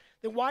Christ,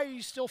 then why are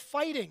you still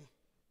fighting?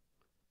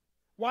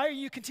 Why are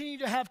you continuing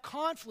to have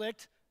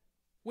conflict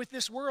with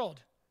this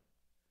world?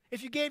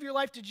 If you gave your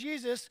life to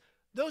Jesus,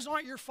 those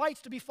aren't your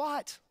fights to be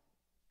fought.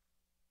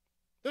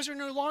 Those are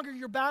no longer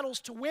your battles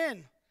to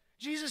win.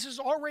 Jesus has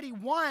already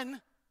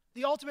won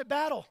the ultimate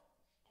battle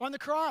on the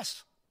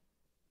cross.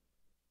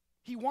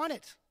 He won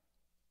it.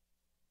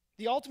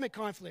 The ultimate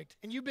conflict.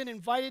 And you've been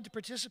invited to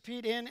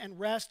participate in and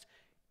rest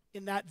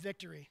in that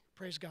victory.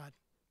 Praise God.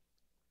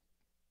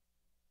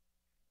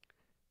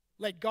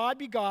 Let God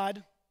be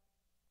God.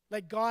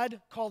 Let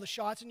God call the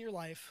shots in your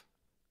life.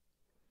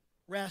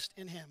 Rest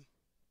in him.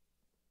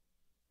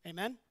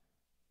 Amen?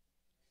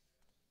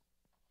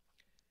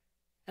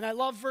 And I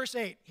love verse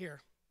 8 here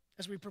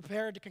as we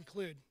prepare to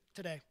conclude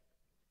today.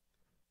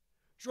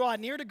 Draw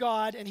near to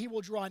God, and he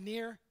will draw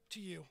near to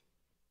you.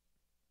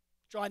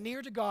 Draw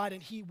near to God,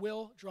 and he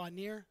will draw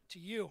near to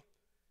you.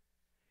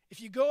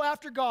 If you go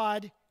after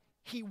God,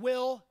 he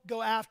will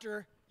go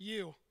after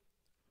you.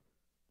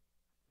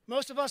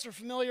 Most of us are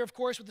familiar, of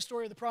course, with the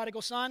story of the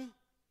prodigal son,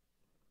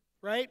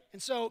 right?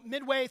 And so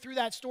midway through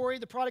that story,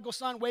 the prodigal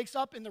son wakes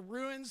up in the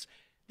ruins,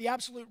 the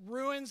absolute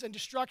ruins and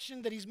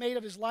destruction that he's made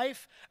of his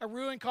life, a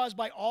ruin caused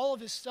by all of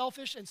his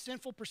selfish and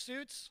sinful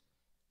pursuits.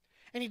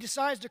 And he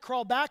decides to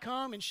crawl back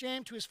home in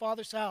shame to his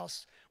father's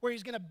house, where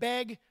he's going to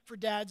beg for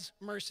dad's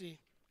mercy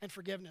and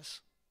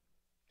forgiveness.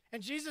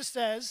 And Jesus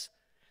says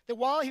that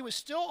while he was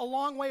still a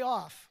long way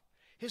off,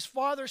 his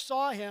father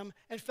saw him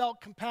and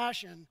felt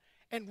compassion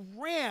and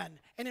ran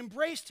and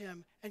embraced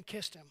him and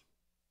kissed him.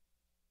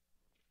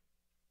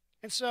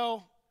 And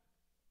so,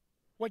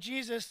 what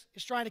Jesus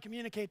is trying to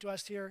communicate to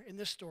us here in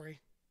this story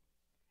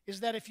is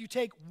that if you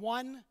take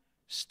one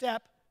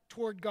step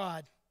toward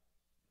God,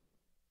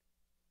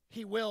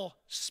 he will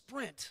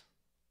sprint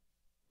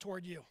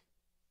toward you.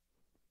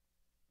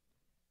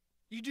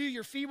 You do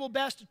your feeble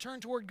best to turn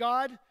toward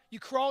God, you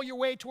crawl your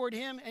way toward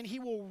him, and he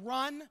will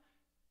run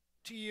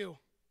to you.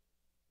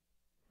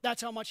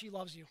 That's how much he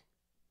loves you.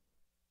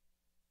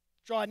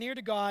 Draw near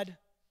to God,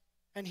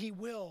 and he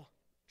will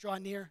draw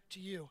near to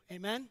you.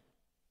 Amen?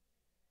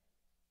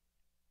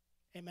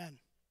 Amen.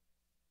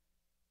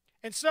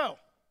 And so,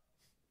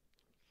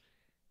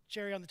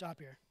 cherry on the top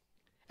here.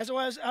 As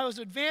I was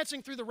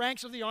advancing through the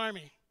ranks of the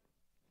army,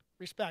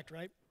 respect,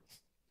 right?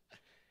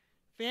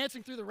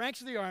 Advancing through the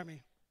ranks of the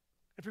army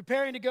and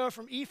preparing to go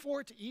from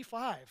E4 to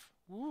E5.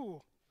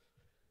 Ooh.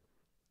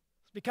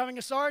 Becoming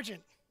a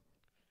sergeant.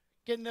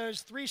 Getting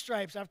those 3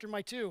 stripes after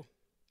my 2.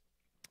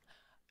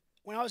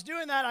 When I was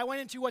doing that, I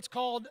went into what's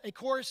called a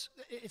course.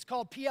 It's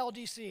called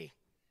PLDC.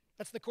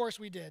 That's the course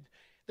we did.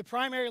 The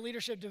Primary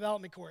Leadership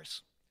Development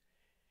Course.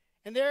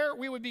 And there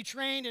we would be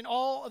trained in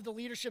all of the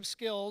leadership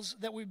skills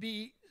that would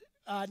be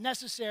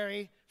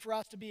necessary for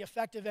us to be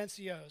effective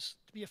NCOs,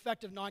 to be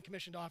effective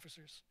non-commissioned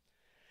officers.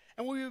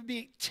 And we would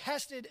be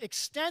tested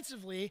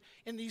extensively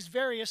in these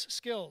various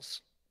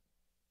skills,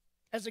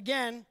 as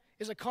again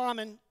is a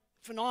common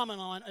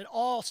phenomenon at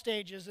all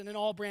stages and in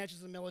all branches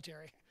of the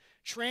military.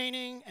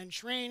 Training and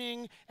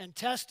training and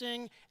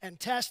testing and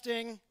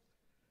testing.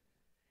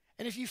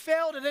 And if you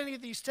failed at any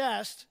of these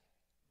tests,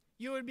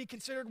 you would be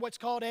considered what's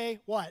called a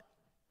what?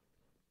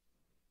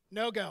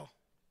 No-go.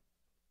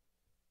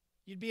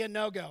 You'd be a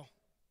no-go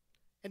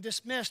and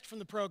dismissed from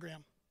the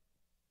program.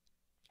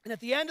 And at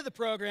the end of the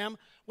program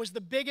was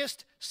the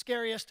biggest,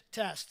 scariest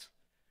test,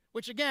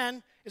 which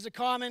again is a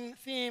common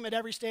theme at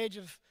every stage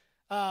of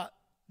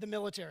the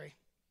military.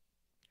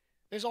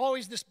 There's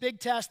always this big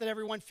test that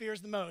everyone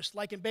fears the most.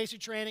 Like in basic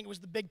training, it was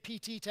the big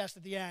PT test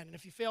at the end. And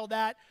if you failed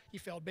that, you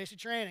failed basic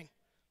training.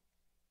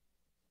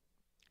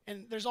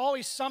 And there's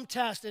always some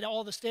test at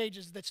all the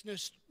stages that's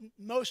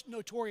most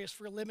notorious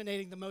for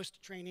eliminating the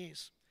most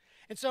trainees.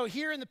 And so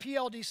here in the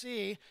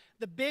PLDC,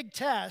 the big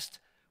test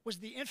was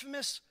the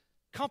infamous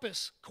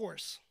compass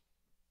course.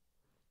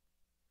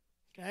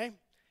 Okay?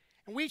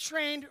 And we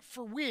trained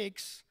for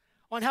weeks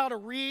on how to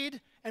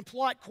read and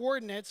plot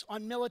coordinates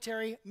on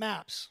military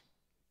maps.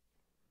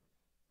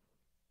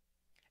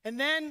 And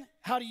then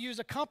how to use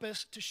a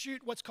compass to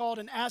shoot what's called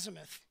an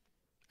azimuth,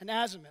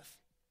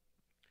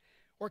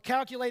 or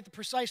calculate the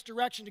precise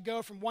direction to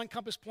go from one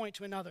compass point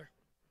to another.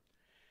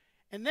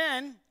 And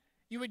then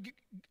you would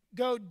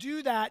go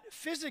do that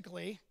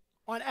physically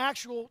on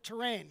actual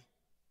terrain.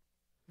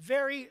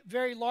 Very,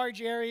 very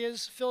large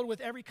areas filled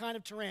with every kind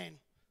of terrain.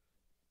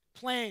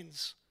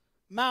 Plains,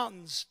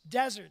 mountains,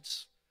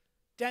 deserts,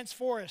 dense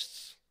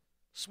forests,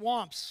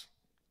 swamps,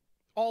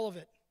 all of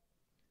it.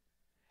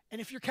 And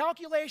if your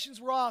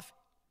calculations were off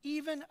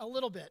even a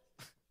little bit,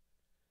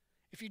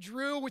 if you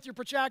drew with your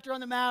protractor on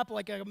the map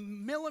like a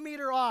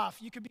millimeter off,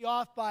 you could be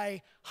off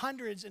by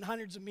hundreds and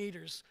hundreds of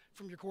meters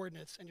from your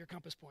coordinates and your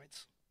compass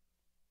points.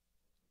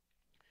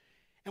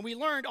 And we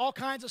learned all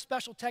kinds of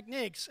special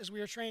techniques as we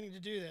were training to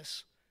do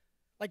this,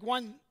 like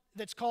one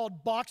that's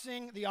called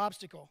boxing the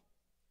obstacle,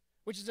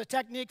 which is a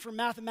technique for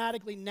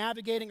mathematically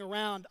navigating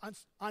around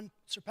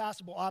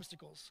unsurpassable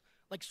obstacles,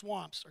 like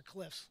swamps or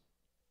cliffs.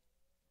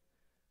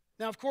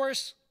 Now, of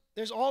course,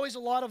 there's always a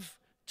lot of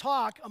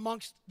talk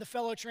amongst the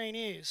fellow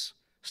trainees.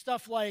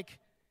 Stuff like,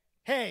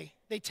 hey,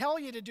 they tell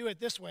you to do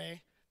it this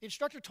way. The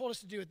instructor told us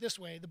to do it this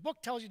way. The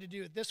book tells you to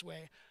do it this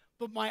way.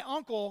 But my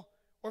uncle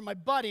or my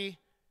buddy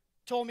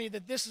told me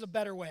that this is a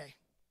better way.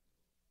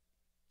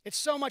 It's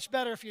so much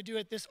better if you do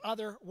it this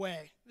other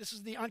way. This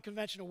is the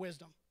unconventional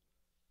wisdom.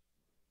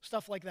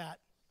 Stuff like that.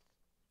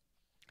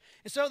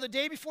 And so the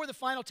day before the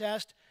final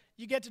test,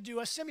 you get to do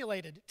a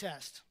simulated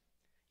test.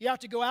 You have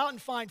to go out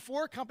and find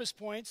 4 compass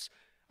points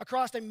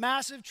across a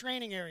massive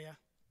training area.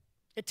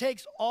 It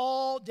takes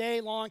all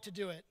day long to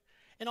do it.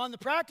 And on the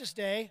practice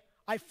day,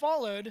 I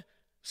followed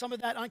some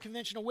of that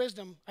unconventional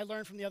wisdom I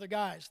learned from the other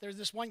guys. There's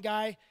this one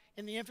guy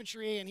in the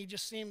infantry, and he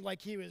just seemed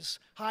like he was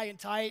high and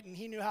tight, and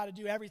he knew how to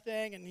do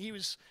everything, and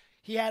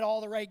he had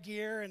all the right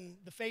gear and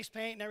the face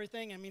paint and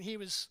everything. I mean, he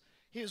was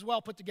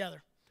well put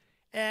together.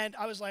 And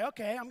I was like,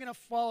 okay, I'm going to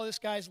follow this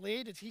guy's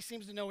lead. He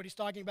seems to know what he's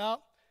talking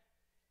about.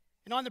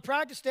 And on the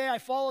practice day, I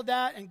followed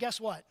that, and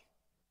guess what?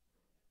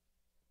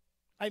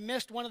 I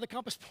missed one of the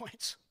compass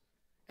points,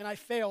 and I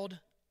failed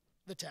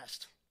the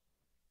test.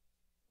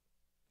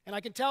 And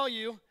I can tell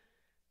you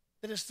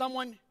that as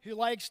someone who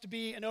likes to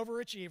be an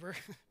overachiever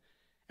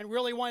and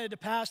really wanted to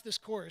pass this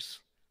course,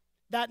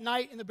 that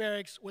night in the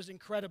barracks was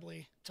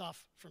incredibly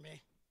tough for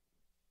me.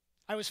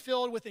 I was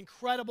filled with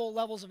incredible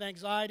levels of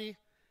anxiety,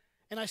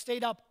 and I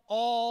stayed up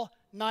all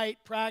night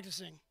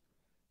practicing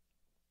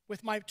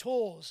with my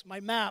tools,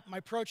 my map, my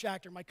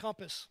protractor, my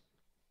compass.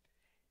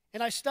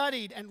 And I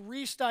studied and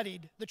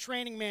restudied the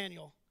training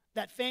manual,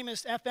 that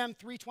famous FM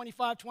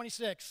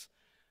 325-26.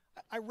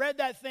 I read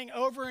that thing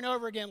over and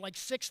over again like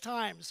 6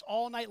 times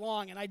all night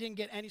long, and I didn't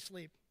get any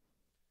sleep.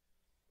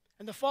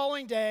 And the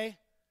following day,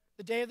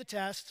 the day of the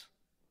test,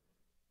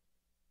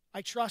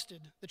 I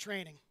trusted the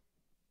training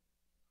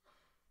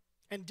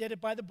and did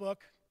it by the book.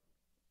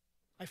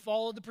 I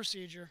followed the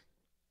procedure,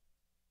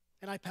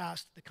 and I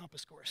passed the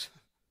compass course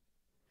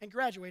and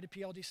graduated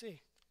PLDC.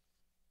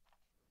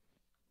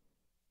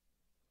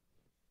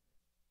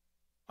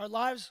 Our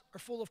lives are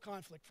full of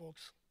conflict,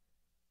 folks.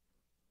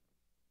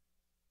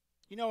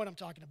 You know what I'm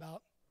talking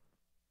about.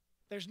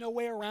 There's no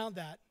way around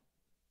that.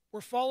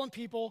 We're fallen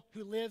people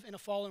who live in a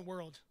fallen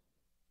world.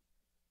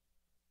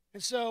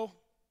 And so,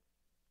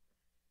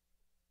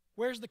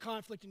 where's the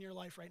conflict in your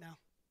life right now?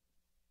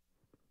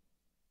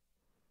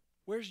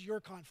 Where's your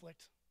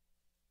conflict?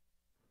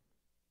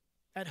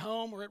 At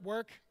home or at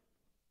work?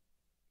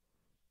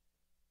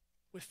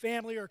 With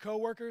family or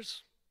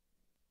coworkers?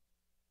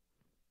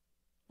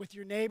 With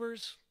your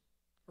neighbors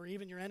or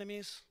even your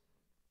enemies?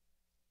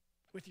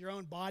 With your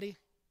own body?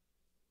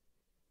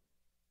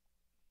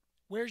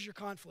 Where's your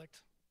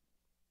conflict?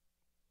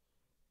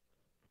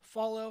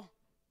 Follow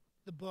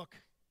the book,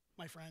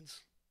 my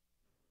friends.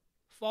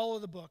 Follow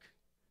the book.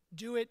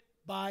 Do it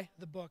by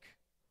the book.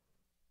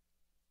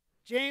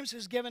 James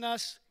has given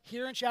us,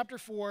 here in chapter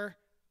 4,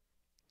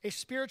 a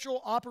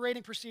spiritual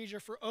operating procedure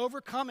for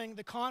overcoming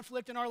the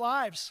conflict in our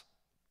lives.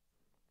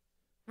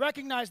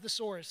 Recognize the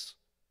source.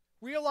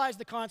 Realize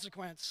the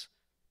consequence.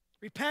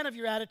 Repent of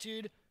your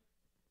attitude.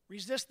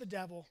 Resist the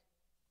devil.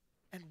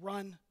 And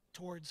run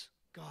towards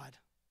God.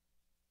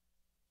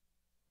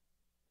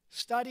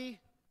 Study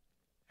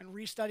and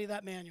restudy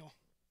that manual.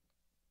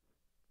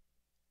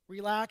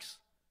 Relax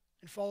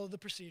and follow the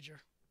procedure.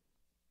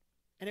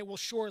 And it will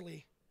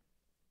surely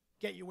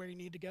get you where you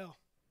need to go.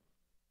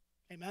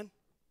 Amen?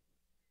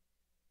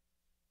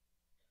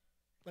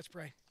 Let's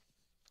pray.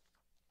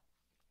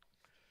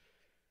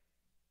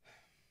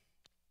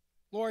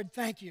 Lord,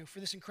 thank you for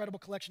this incredible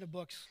collection of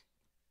books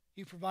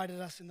you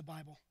provided us in the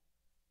Bible.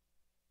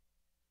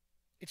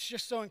 It's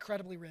just so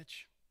incredibly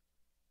rich.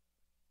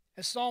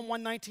 As Psalm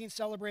 119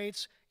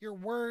 celebrates, your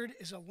word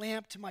is a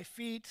lamp to my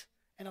feet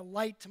and a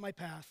light to my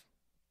path.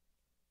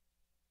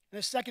 And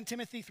as 2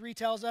 Timothy 3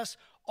 tells us,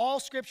 All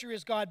Scripture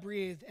is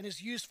God-breathed and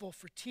is useful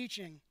for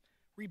teaching,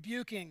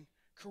 rebuking,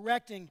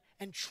 correcting,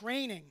 and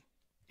training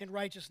in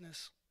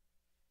righteousness,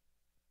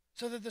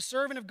 so that the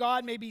servant of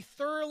God may be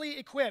thoroughly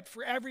equipped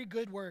for every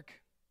good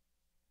work.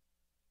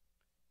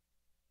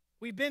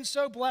 We've been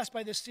so blessed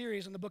by this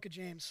series on the book of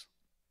James.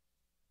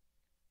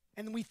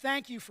 And we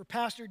thank you for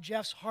Pastor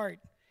Jeff's heart,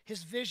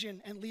 his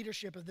vision and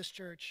leadership of this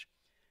church,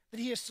 that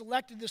he has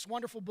selected this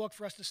wonderful book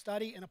for us to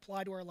study and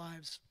apply to our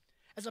lives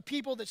as a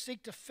people that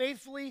seek to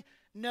faithfully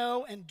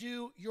know and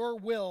do your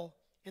will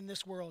in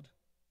this world.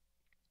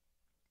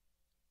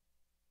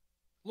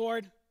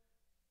 Lord,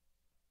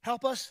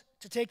 help us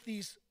to take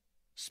these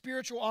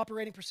spiritual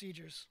operating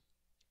procedures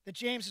that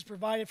James has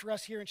provided for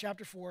us here in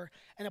chapter 4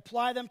 and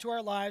apply them to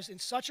our lives in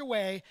such a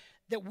way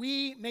that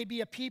we may be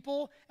a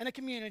people and a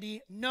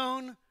community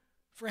known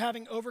for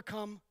having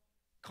overcome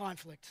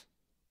conflict.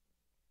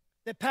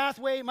 That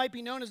Pathway might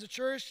be known as a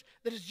church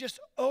that is just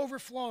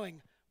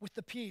overflowing with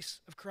the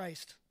peace of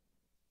Christ.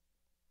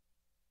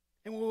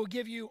 And we will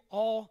give you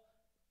all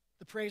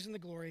the praise and the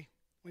glory.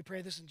 We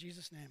pray this in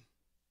Jesus' name.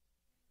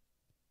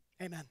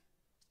 Amen.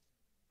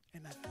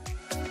 Amen.